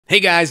Hey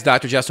guys,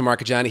 Dr. Justin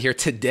Marcagiani here.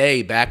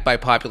 Today, back by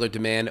popular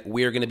demand,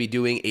 we're going to be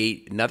doing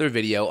another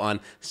video on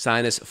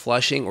sinus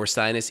flushing or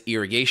sinus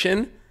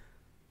irrigation.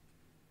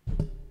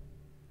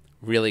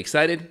 Really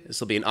excited. This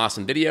will be an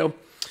awesome video.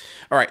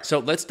 All right, so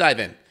let's dive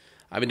in.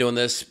 I've been doing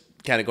this,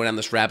 kind of going down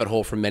this rabbit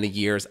hole for many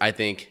years. I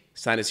think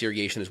sinus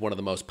irrigation is one of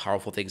the most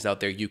powerful things out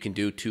there you can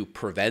do to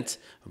prevent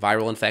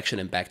viral infection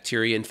and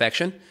bacteria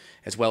infection,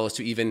 as well as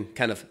to even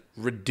kind of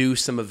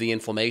reduce some of the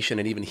inflammation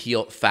and even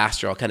heal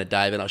faster. I'll kind of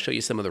dive in. I'll show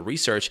you some of the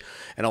research,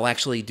 and I'll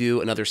actually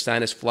do another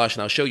sinus flush,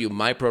 and I'll show you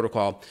my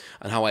protocol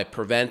on how I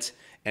prevent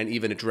and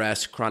even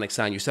address chronic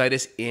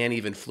sinusitis and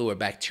even flu or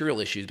bacterial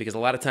issues, because a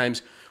lot of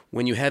times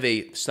when you have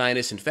a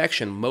sinus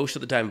infection, most of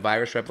the time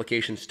virus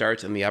replication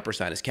starts in the upper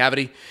sinus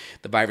cavity.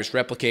 The virus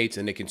replicates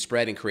and it can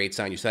spread and create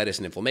sinusitis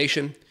and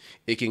inflammation.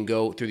 It can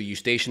go through the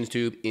eustachian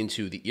tube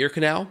into the ear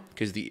canal,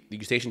 because the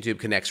eustachian tube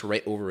connects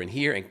right over in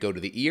here and go to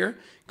the ear,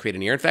 create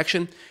an ear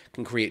infection,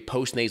 can create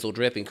postnasal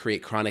drip and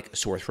create chronic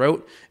sore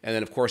throat, and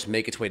then of course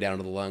make its way down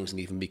to the lungs and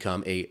even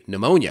become a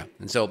pneumonia.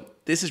 And so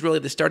this is really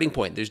the starting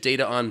point. There's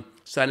data on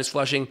sinus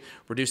flushing,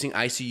 reducing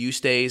ICU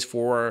stays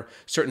for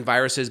certain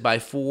viruses by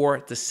 4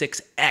 to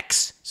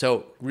 6x.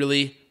 So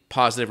really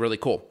positive, really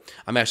cool.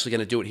 I'm actually going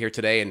to do it here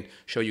today and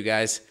show you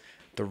guys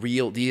the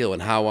real deal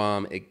and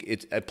how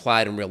it's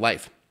applied in real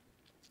life.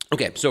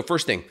 Okay, so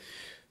first thing,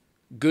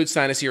 good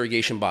sinus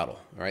irrigation bottle.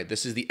 All right,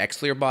 this is the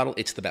X-Clear bottle.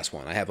 It's the best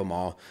one. I have them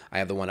all. I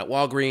have the one at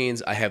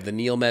Walgreens. I have the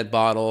NeilMed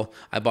bottle.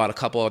 I bought a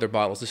couple other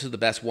bottles. This is the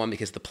best one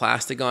because the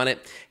plastic on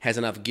it has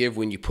enough give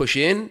when you push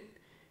in.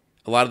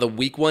 A lot of the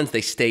weak ones,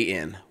 they stay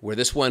in, where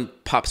this one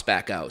pops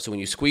back out. So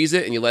when you squeeze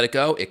it and you let it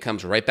go, it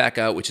comes right back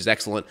out, which is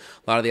excellent.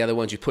 A lot of the other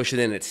ones, you push it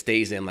in, it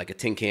stays in like a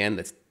tin can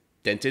that's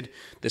dented.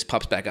 This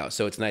pops back out.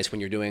 So it's nice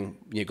when you're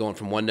going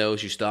from one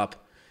nose, you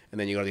stop,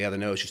 and then you go to the other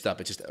nose, you stop.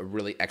 It's just a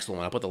really excellent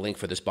one. I'll put the link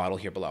for this bottle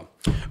here below.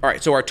 All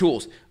right, so our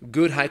tools: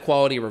 good high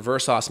quality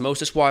reverse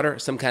osmosis water,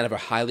 some kind of a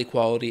high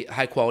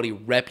quality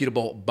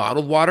reputable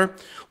bottled water,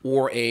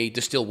 or a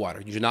distilled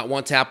water. You do not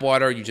want tap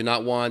water. You do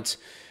not want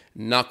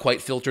not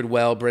quite filtered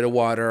well Brita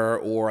water,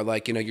 or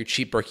like, your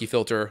cheap Berkey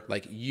filter.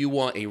 Like, you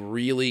want a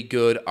really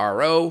good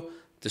RO,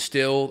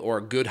 distilled, or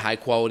a good high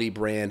quality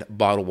brand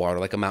bottled water.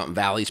 Like a Mountain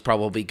Valley is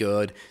probably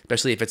good,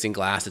 especially if it's in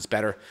glass, it's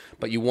better.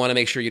 But you want to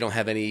make sure you don't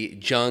have any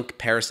junk,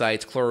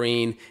 parasites,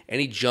 chlorine,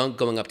 any junk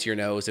going up to your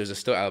nose. There's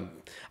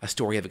a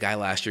story of a guy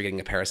last year getting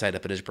a parasite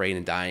up in his brain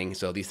and dying.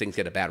 So these things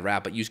get a bad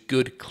rap, but use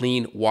good,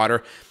 clean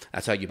water.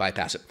 That's how you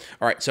bypass it.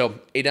 All right, so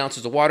 8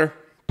 ounces of water.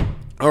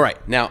 All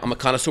right, now I'm a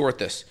connoisseur at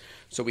this.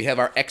 So we have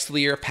our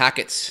X-Clear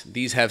packets.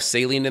 These have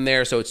saline in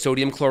there, so it's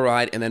sodium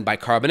chloride and then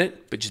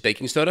bicarbonate, which is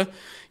baking soda,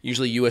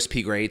 usually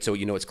USP grade, so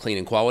you know it's clean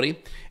and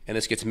quality. And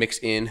this gets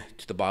mixed in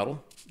to the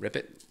bottle. Rip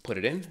it, put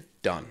it in,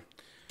 done.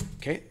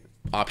 Okay,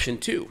 option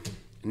 2,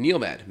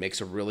 NeilMed makes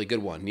a really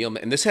good one.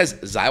 NeilMed, and this has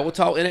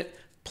xylitol in it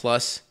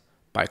plus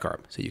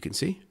bicarb. So you can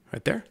see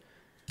right there.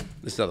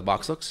 This is how the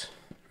box looks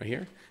right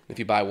here. If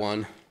you buy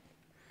one,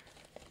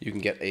 you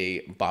can get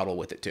a bottle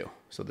with it too.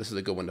 So this is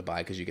a good one to buy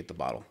because you get the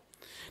bottle.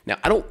 Now,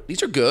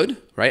 these are good,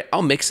 right?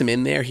 I'll mix them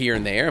in there here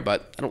and there,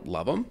 but I don't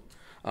love them.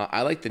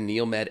 I like the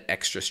NeilMed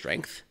Extra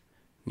Strength.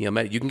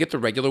 NeilMed, you can get the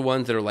regular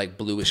ones that are like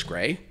bluish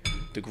gray.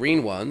 The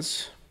green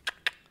ones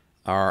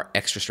are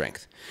Extra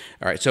Strength.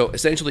 All right, so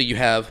essentially you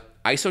have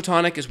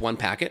isotonic is 1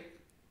 packet.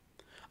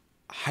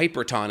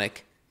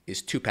 Hypertonic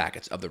is 2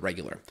 packets of the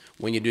regular.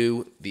 When you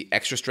do the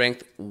Extra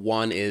Strength,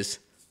 1 is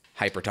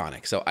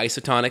hypertonic. So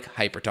isotonic,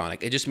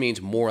 hypertonic. It just means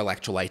more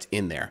electrolytes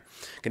in there.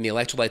 And the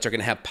electrolytes are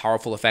going to have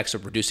powerful effects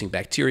of reducing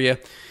bacteria.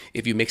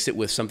 If you mix it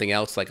with something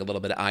else, like a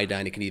little bit of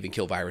iodine, it can even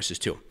kill viruses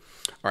too.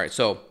 All right,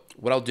 so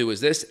what I'll do is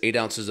this: 8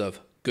 ounces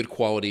of good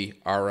quality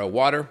RO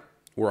water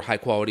or high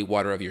quality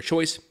water of your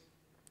choice.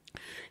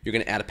 You're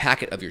going to add a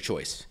packet of your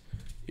choice.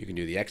 You can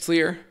do the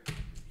X-Clear,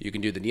 you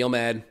can do the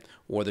NeilMed,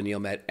 or the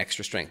NeilMed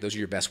Extra Strength. Those are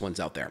your best ones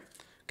out there.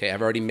 Okay,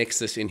 I've already mixed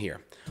this in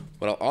here.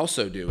 What I'll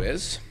also do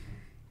is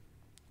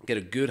get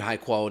a good high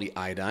quality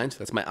iodine. So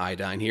that's my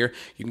iodine here.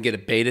 You can get a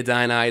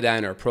betadine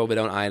iodine or a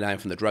providone iodine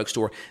from the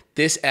drugstore.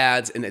 This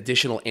adds an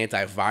additional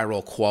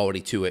antiviral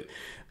quality to it.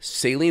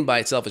 Saline by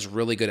itself is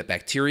really good at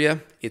bacteria.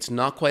 It's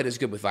not quite as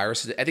good with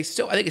viruses. I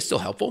think it's still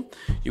helpful.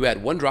 You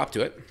add 1 drop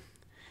to it.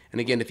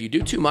 And again, if you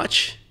do too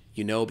much,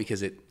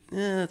 because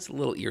it's a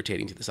little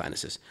irritating to the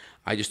sinuses.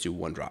 I just do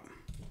 1 drop.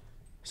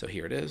 So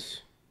here it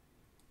is.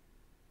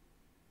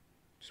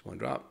 Just 1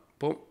 drop.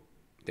 Boom.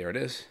 There it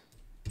is.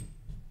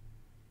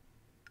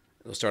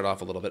 It'll start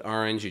off a little bit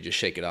orange. You just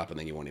shake it up and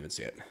then you won't even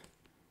see it.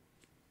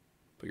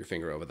 Put your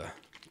finger over the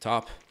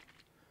top.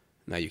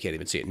 Now you can't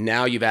even see it.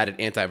 Now you've added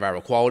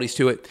antiviral qualities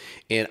to it.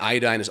 And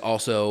iodine is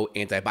also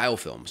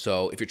anti-biofilm.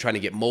 So if you're trying to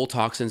get mold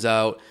toxins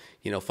out,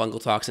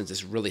 fungal toxins,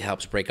 this really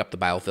helps break up the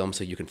biofilm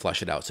so you can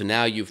flush it out. So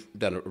now you've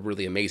done a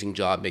really amazing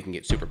job making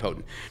it super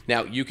potent.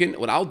 Now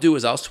what I'll do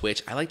is I'll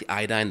switch. I like the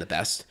iodine the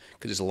best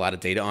because there's a lot of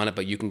data on it,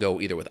 but you can go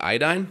either with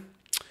iodine,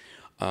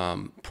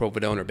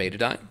 providone, or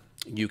betadine.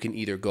 You can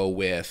either go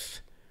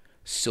with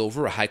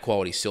silver, a high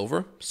quality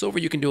silver. Silver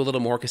you can do a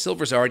little more because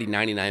silver is already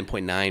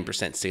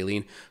 99.9%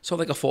 saline. So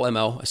like a full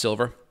ml, a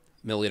silver,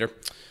 milliliter,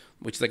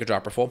 which is like a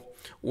dropper full.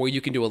 Or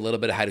you can do a little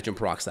bit of hydrogen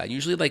peroxide,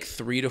 usually like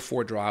 3 to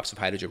 4 drops of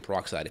hydrogen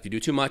peroxide. If you do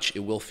too much, it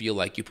will feel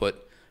like you put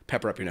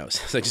pepper up your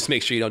nose. So just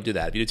make sure you don't do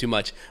that. If you do too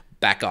much,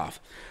 back off.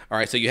 All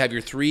right, so you have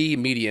your 3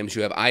 mediums.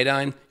 You have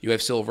iodine, you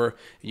have silver,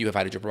 and you have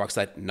hydrogen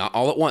peroxide, not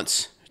all at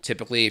once.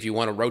 Typically, if you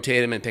want to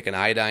rotate them and pick an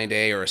iodine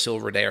day or a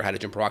silver day or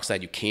hydrogen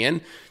peroxide, you can,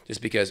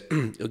 just because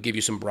it'll give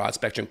you some broad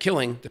spectrum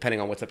killing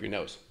depending on what's up your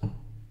nose.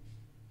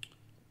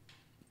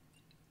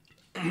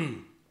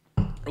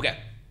 Okay,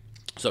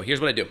 so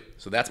here's what I do.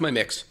 So that's my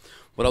mix.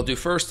 What I'll do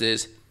first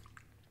is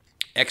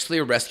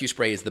X-Clear Rescue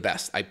Spray is the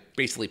best. I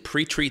basically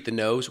pre-treat the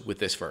nose with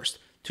this first.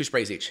 2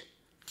 sprays each.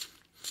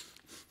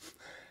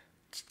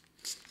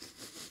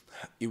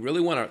 You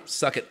really want to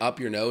suck it up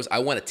your nose. I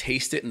want to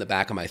taste it in the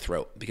back of my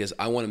throat because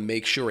I want to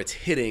make sure it's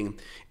hitting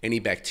any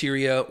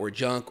bacteria or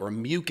junk or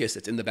mucus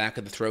that's in the back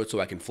of the throat so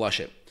I can flush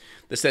it.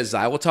 This says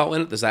xylitol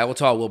in it. The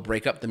xylitol will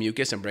break up the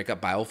mucus and break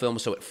up biofilm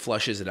so it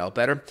flushes it out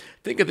better.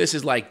 Think of this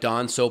as like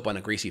Dawn soap on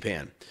a greasy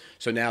pan.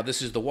 So now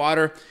this is the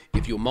water.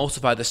 If you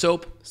emulsify the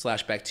soap /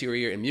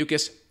 bacteria and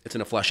mucus, it's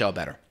going to flush out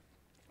better.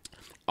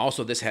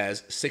 Also, this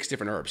has 6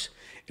 different herbs.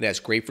 It has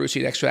grapefruit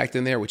seed extract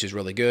in there, which is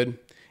really good.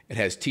 It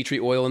has tea tree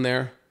oil in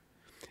there.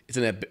 It's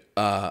in a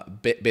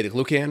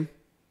beta-glucan,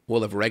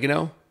 oil of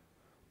oregano,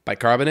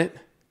 bicarbonate,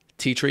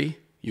 tea tree,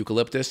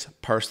 eucalyptus,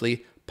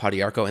 parsley,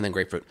 podiarco, and then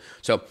grapefruit.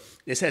 So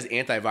this has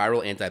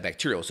antiviral,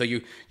 antibacterial. So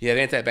you have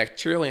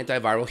antibacterial,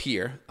 antiviral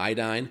here,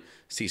 iodine,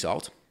 sea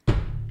salt.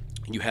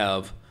 You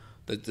have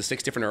the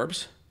 6 different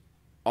herbs,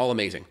 all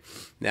amazing.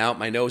 Now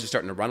my nose is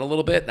starting to run a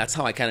little bit. That's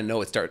how I kind of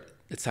know it's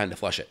time to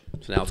flush it.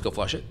 So now let's go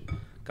flush it.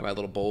 Got my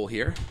little bowl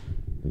here.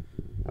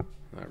 All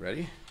right,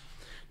 ready?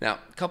 Now,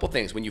 a couple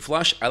things. When you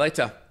flush, I like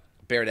to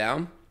bear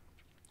down,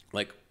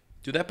 like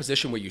do that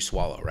position where you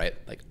swallow, right?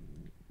 Like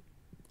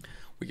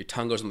where your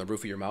tongue goes on the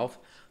roof of your mouth.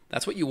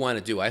 That's what you want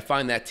to do. I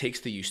find that takes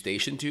the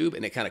eustachian tube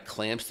and it kind of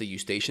clamps the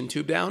eustachian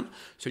tube down,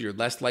 so you're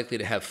less likely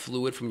to have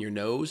fluid from your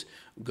nose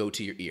go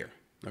to your ear,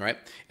 all right?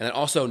 And then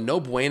also, no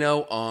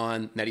bueno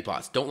on neti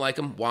pots. Don't like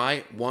them.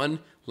 Why? 1,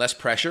 less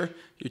pressure.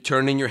 You're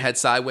turning your head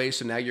sideways,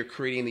 so now you're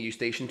creating the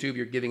eustachian tube.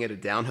 You're giving it a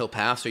downhill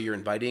path, so you're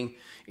inviting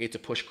it to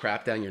push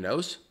crap down your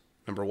nose.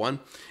 Number 1.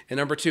 And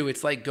number 2,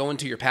 it's like going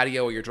to your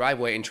patio or your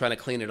driveway and trying to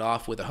clean it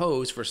off with a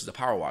hose versus a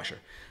power washer.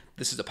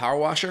 This is a power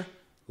washer,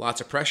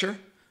 lots of pressure.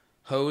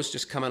 Hose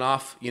just coming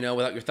off,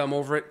 without your thumb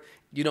over it.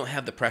 You don't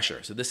have the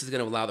pressure. So this is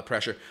going to allow the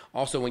pressure.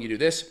 Also, when you do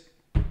this,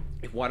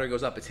 if water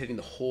goes up, it's hitting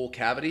the whole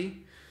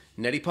cavity.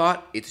 Neti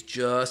pot, it's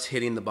just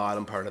hitting the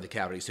bottom part of the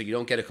cavity. So you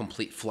don't get a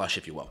complete flush,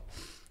 if you will.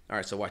 All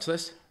right, so watch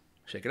this.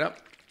 Shake it up.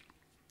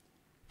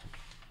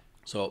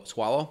 So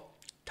swallow,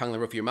 tongue on the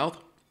roof of your mouth.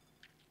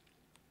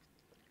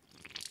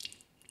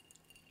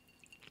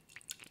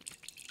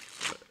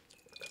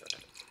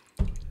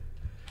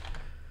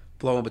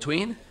 Blow in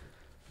between.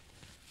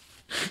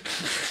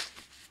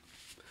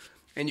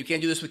 And you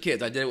can't do this with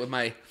kids. I did it with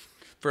my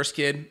first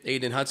kid,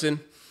 Aiden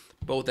Hudson,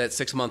 both at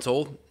 6 months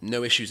old.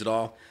 No issues at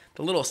all.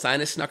 The little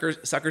sinus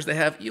suckers they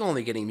have, you're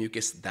only getting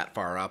mucus that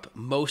far up.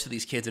 Most of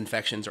these kids'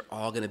 infections are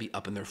all going to be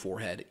up in their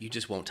forehead. You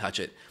just won't touch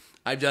it.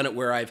 I've done it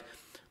where I've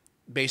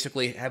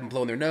basically have them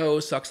blow in their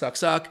nose,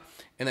 suck,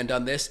 and then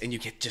done this, and you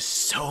get just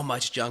so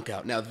much junk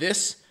out. Now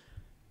this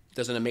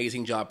does an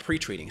amazing job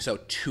pre-treating. So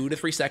 2 to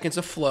 3 seconds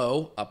of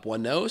flow up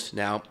one nose.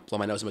 Now blow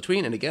my nose in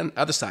between, and again,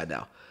 other side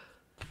now.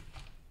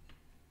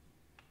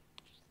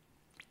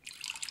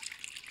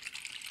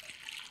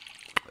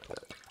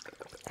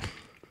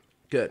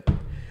 Good.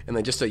 And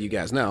then just so you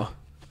guys know,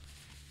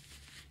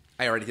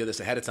 I already did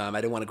this ahead of time.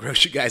 I didn't want to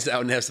gross you guys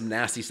out and have some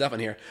nasty stuff in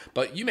here,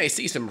 but you may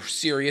see some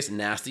serious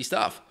nasty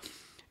stuff,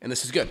 and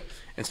this is good.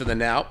 And so then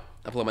now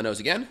I blow my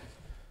nose again.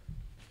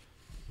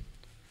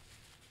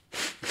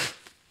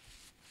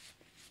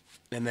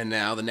 And then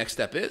now the next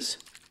step is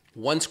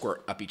 1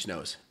 squirt up each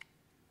nose.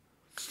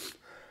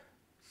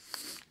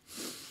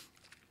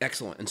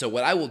 Excellent. And so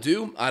what I will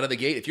do out of the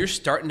gate, if you're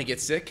starting to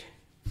get sick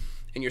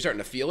and you're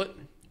starting to feel it,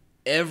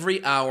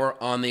 every hour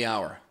on the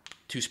hour,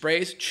 2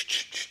 sprays,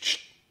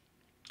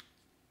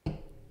 2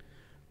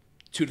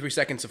 to 3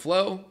 seconds of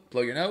flow,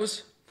 blow your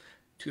nose,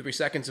 2 to 3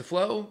 seconds of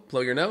flow,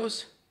 blow your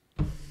nose,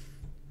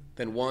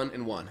 then 1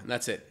 and 1, and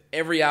that's it.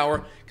 Every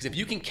hour, because if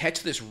you can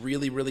catch this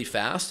really, really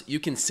fast, you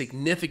can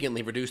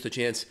significantly reduce the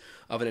chance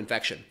of an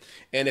infection.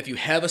 And if you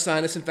have a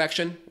sinus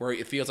infection where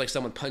it feels like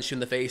someone punched you in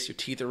the face, your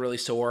teeth are really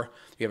sore,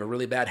 you have a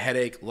really bad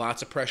headache,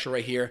 lots of pressure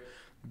right here,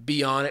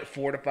 be on it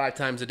 4 to 5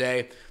 times a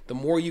day. The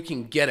more you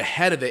can get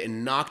ahead of it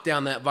and knock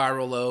down that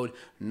viral load,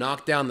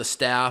 knock down the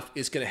staph,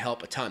 is going to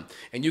help a ton.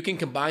 And you can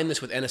combine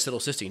this with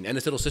N-acetylcysteine.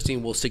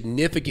 N-acetylcysteine will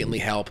significantly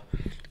help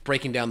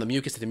breaking down the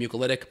mucus, the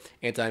mucolytic,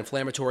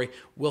 anti-inflammatory,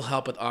 will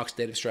help with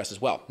oxidative stress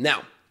as well.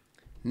 Now,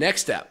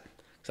 next step,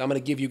 so I'm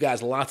going to give you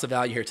guys lots of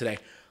value here today.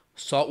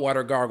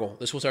 Saltwater gargle.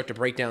 This will start to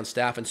break down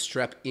staph and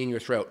strep in your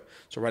throat.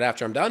 So right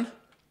after I'm done,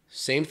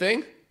 same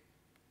thing.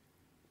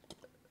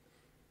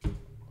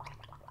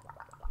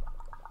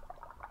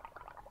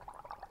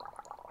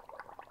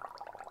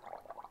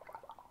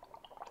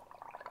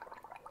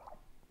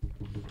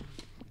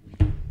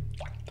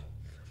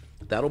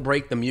 That'll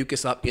break the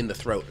mucus up in the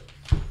throat.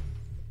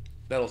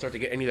 That'll start to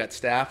get any of that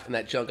staph and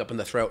that junk up in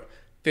the throat.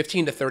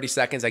 15 to 30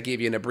 seconds. I gave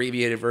you an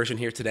abbreviated version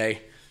here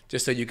today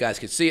just so you guys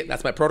could see it.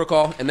 That's my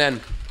protocol. And then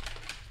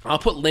I'll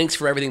put links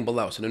for everything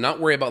below. So do not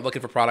worry about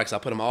looking for products. I'll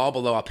put them all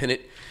below. I'll pin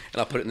it,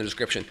 and I'll put it in the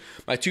description.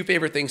 My 2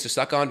 favorite things to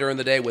suck on during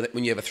the day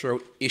when you have a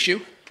throat issue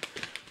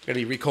are going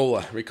to be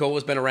Ricola.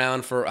 Ricola's been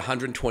around for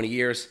 120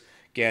 years.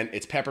 Again,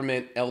 it's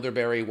peppermint,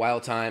 elderberry,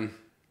 wild thyme,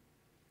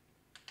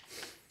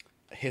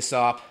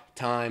 hyssop,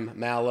 thyme,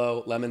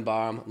 mallow, lemon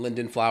balm,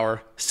 linden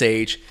flower,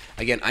 sage.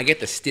 Again, I get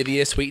the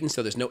stevia sweetened,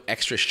 so there's no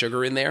extra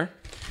sugar in there.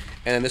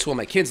 And then this one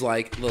my kids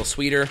like, a little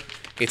sweeter.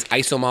 It's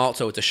isomalt,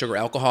 so it's a sugar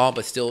alcohol,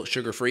 but still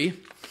sugar-free.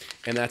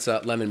 And that's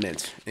lemon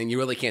mint. And you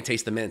really can't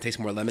taste the mint. It tastes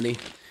more lemony.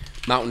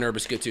 Mountain herb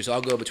is good too. So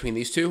I'll go between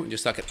these two and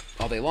just suck it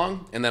all day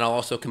long. And then I'll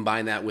also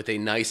combine that with a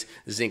nice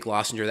zinc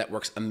lozenge that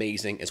works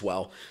amazing as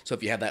well. So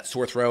if you have that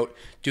sore throat,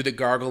 do the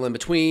gargle in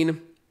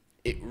between.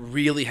 It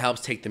really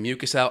helps take the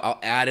mucus out. I'll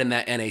add in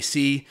that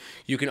NAC.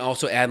 You can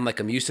also add in like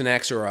a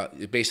Mucinex or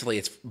basically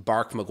it's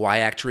bark from a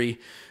guaiac tree,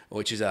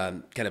 which is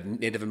a kind of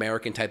Native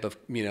American type of,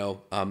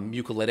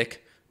 mucolytic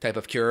type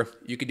of cure.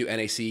 You could do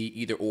NAC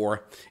either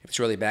or if it's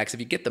really bad. Because if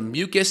you get the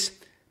mucus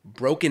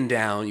broken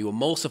down, you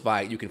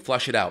emulsify it, you can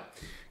flush it out.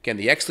 Again,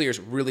 the X-Clear is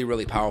really,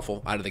 really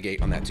powerful out of the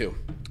gate on that too.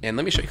 And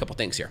let me show you a couple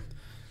things here.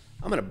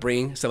 I'm going to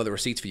bring some of the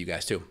receipts for you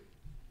guys too.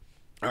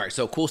 All right,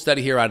 so cool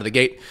study here out of the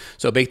gate.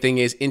 So a big thing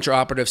is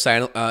intraoperative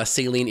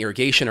saline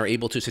irrigation are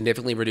able to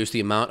significantly reduce the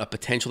amount of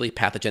potentially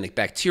pathogenic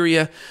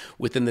bacteria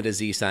within the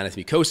diseased sinus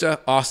mucosa.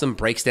 Awesome,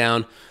 breaks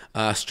down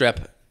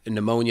strep,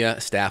 pneumonia,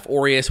 staph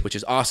aureus, which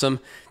is awesome.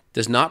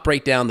 Does not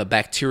break down the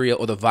bacteria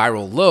or the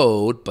viral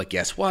load, but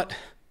guess what?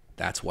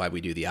 That's why we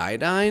do the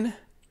iodine,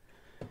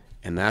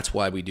 and that's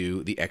why we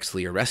do the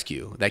X-Clear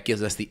Rescue. That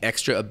gives us the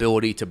extra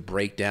ability to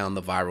break down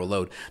the viral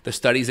load. The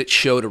studies that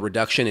showed a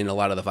reduction in a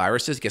lot of the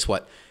viruses, guess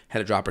what?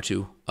 Had a drop or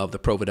two of the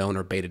providone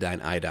or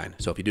betadine iodine.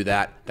 So if you do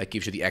that, that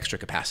gives you the extra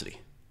capacity.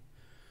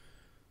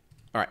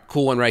 All right,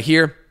 cool one right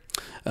here.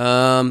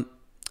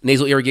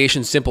 Nasal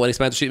irrigation, simple,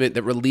 inexpensive treatment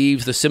that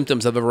relieves the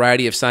symptoms of a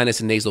variety of sinus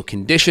and nasal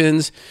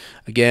conditions.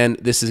 Again,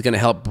 this is going to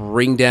help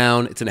bring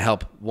down, it's going to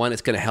help,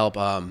 it's going to help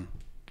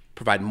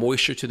provide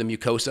moisture to the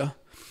mucosa.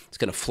 It's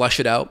going to flush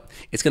it out.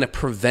 It's going to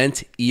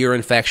prevent ear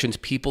infections.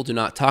 People do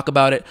not talk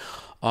about it.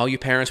 All you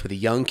parents with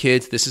young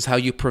kids, this is how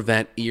you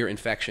prevent ear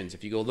infections.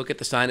 If you go look at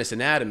the sinus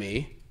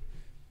anatomy,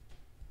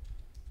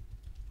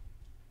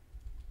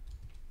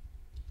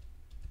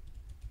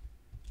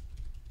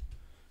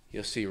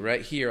 you'll see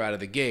right here out of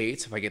the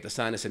gates, if I get the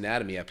sinus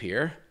anatomy up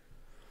here,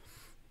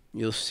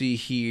 you'll see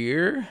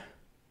here,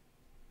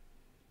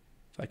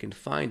 if I can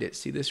find it,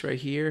 see this right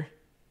here?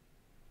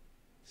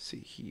 See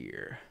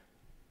here.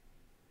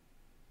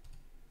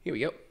 Here we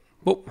go.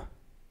 Whoop.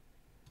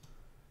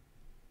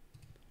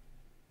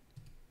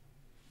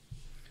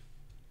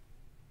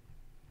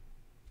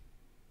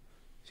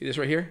 See this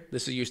right here?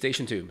 This is your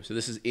eustachian tube. So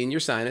this is in your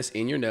sinus,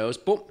 in your nose.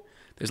 Boom.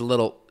 There's a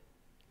little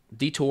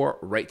detour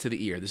right to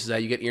the ear. This is how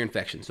you get ear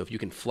infections. So if you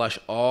can flush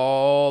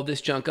all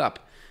this junk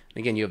up,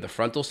 and again, you have the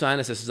frontal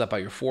sinus. This is up by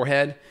your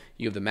forehead.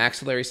 You have the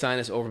maxillary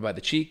sinus over by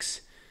the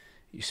cheeks.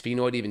 You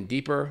sphenoid even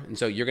deeper. And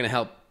so you're going to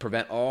help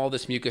prevent all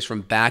this mucus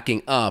from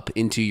backing up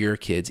into your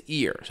kid's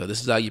ear. So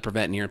this is how you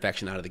prevent an ear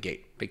infection out of the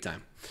gate. Big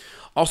time.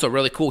 Also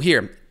really cool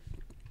here.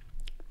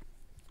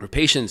 For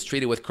patients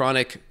treated with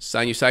chronic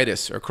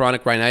sinusitis or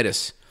chronic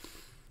rhinitis.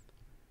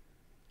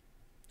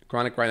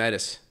 Chronic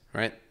rhinitis,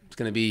 right? It's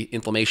going to be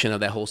inflammation of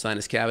that whole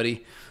sinus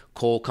cavity,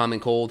 cold, common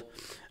cold.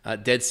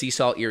 Dead sea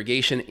salt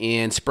irrigation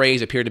and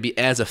sprays appear to be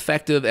as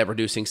effective at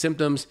reducing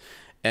symptoms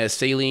as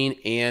saline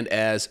and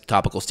as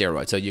topical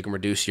steroids. So you can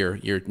reduce your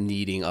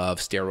needing of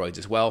steroids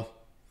as well.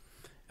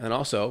 And then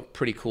also,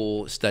 pretty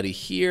cool study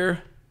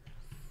here.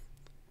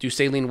 Do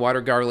saline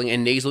water gargling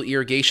and nasal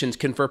irrigations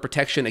confer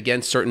protection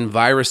against certain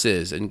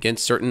viruses and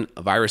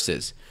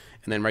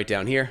then right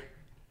down here,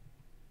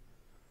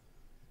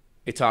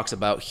 it talks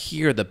about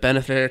here the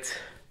benefit.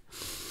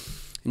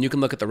 And you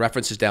can look at the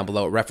references down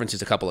below. It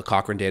references a couple of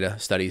Cochrane data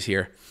studies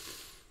here.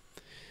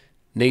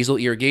 Nasal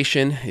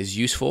irrigation is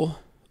useful.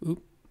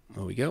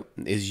 There we go.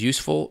 Is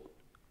useful.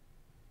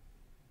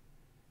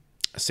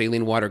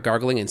 Saline water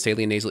gargling and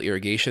saline nasal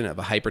irrigation of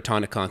a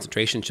hypertonic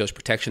concentration shows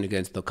protection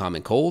against the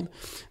common cold.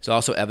 There's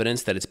also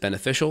evidence that it's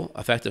beneficial.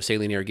 Effective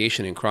saline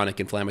irrigation in chronic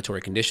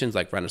inflammatory conditions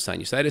like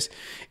rhinosinusitis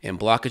and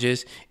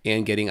blockages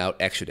and getting out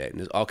exudate. And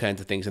there's all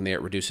kinds of things in there.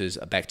 It reduces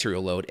a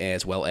bacterial load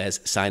as well as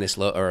sinus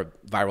load or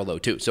viral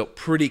load too. So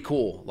pretty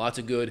cool. Lots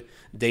of good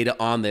data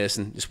on this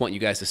and just want you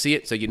guys to see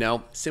it so you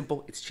know.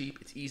 Simple, it's cheap,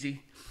 it's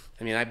easy.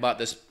 I mean, I bought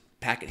this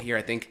packet here,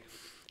 I think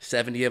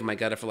 70 of them. I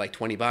got it for like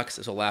 20 bucks.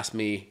 This will last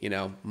me,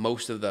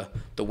 most of the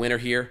winter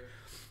here.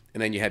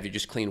 And then you have your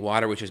just clean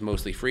water, which is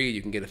mostly free.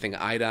 You can get a thing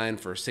of iodine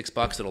for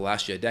 $6. It'll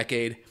last you a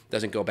decade.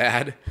 Doesn't go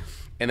bad.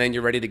 And then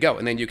you're ready to go.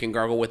 And then you can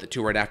gargle with it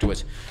too right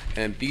afterwards.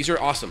 And these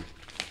are awesome.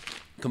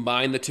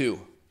 Combine the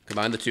two.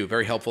 Combine the two.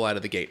 Very helpful out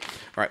of the gate.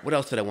 All right, what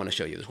else did I want to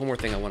show you? There's one more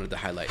thing I wanted to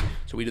highlight.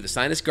 So we do the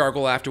sinus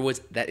gargle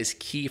afterwards. That is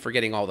key for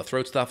getting all the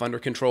throat stuff under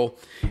control.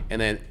 And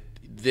then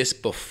this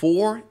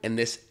before and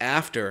this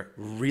after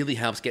really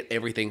helps get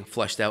everything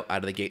flushed out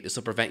of the gate. This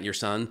will prevent your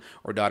son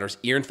or daughter's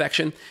ear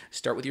infection.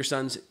 Start with your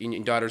sons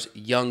and daughters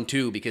young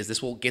too, because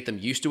this will get them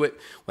used to it.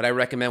 What I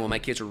recommend when my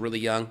kids were really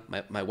young,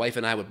 my wife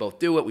and I would both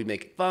do it. We'd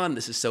make it fun.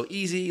 This is so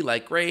easy,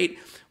 like great.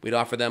 We'd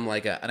offer them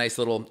like a nice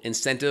little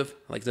incentive,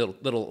 like a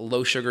little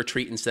low sugar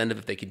treat incentive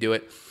if they could do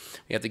it.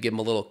 You have to give them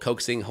a little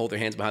coaxing, hold their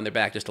hands behind their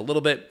back just a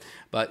little bit.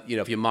 But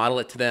if you model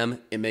it to them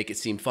and make it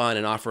seem fun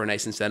and offer a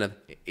nice incentive,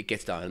 it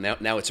gets done.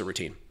 And now it's a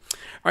routine.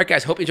 All right,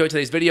 guys, hope you enjoyed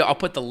today's video. I'll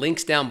put the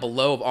links down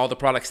below of all the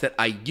products that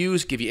I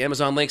use, give you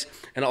Amazon links,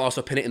 and I'll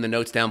also pin it in the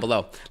notes down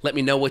below. Let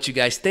me know what you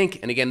guys think.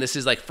 And again, this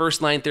is like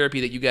first-line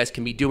therapy that you guys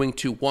can be doing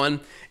to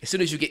one. As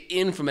soon as you get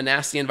in from a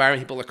nasty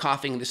environment, people are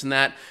coughing, this and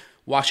that,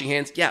 washing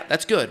hands, yeah,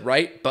 that's good,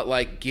 right? But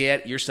like,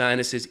 get your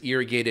sinuses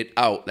irrigated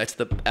out. That's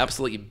the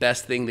absolutely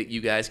best thing that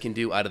you guys can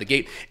do out of the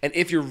gate. And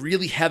if you're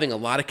really having a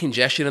lot of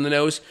congestion in the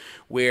nose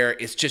where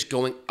it's just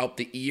going up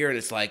the ear and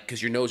it's like,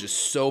 because your nose is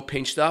so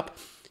pinched up,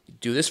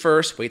 do this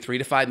first, wait 3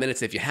 to 5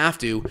 minutes. If you have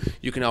to,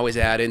 you can always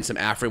add in some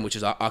Afrin, which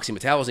is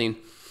oxymetallazine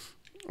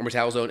or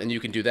metallazone, and you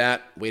can do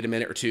that, wait a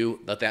minute or two,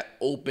 let that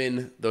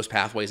open those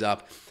pathways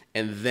up,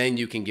 and then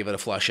you can give it a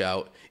flush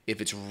out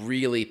if it's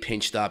really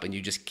pinched up and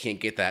you just can't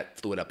get that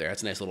fluid up there.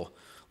 That's a nice little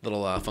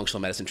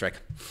functional medicine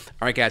trick.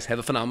 All right, guys, have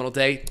a phenomenal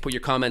day. Put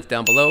your comments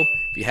down below.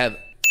 If you have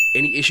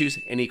any issues,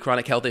 any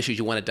chronic health issues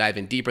you want to dive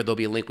in deeper, there'll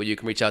be a link where you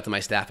can reach out to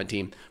my staff and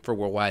team for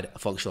worldwide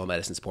functional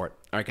medicine support.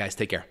 All right, guys,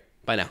 take care.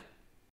 Bye now.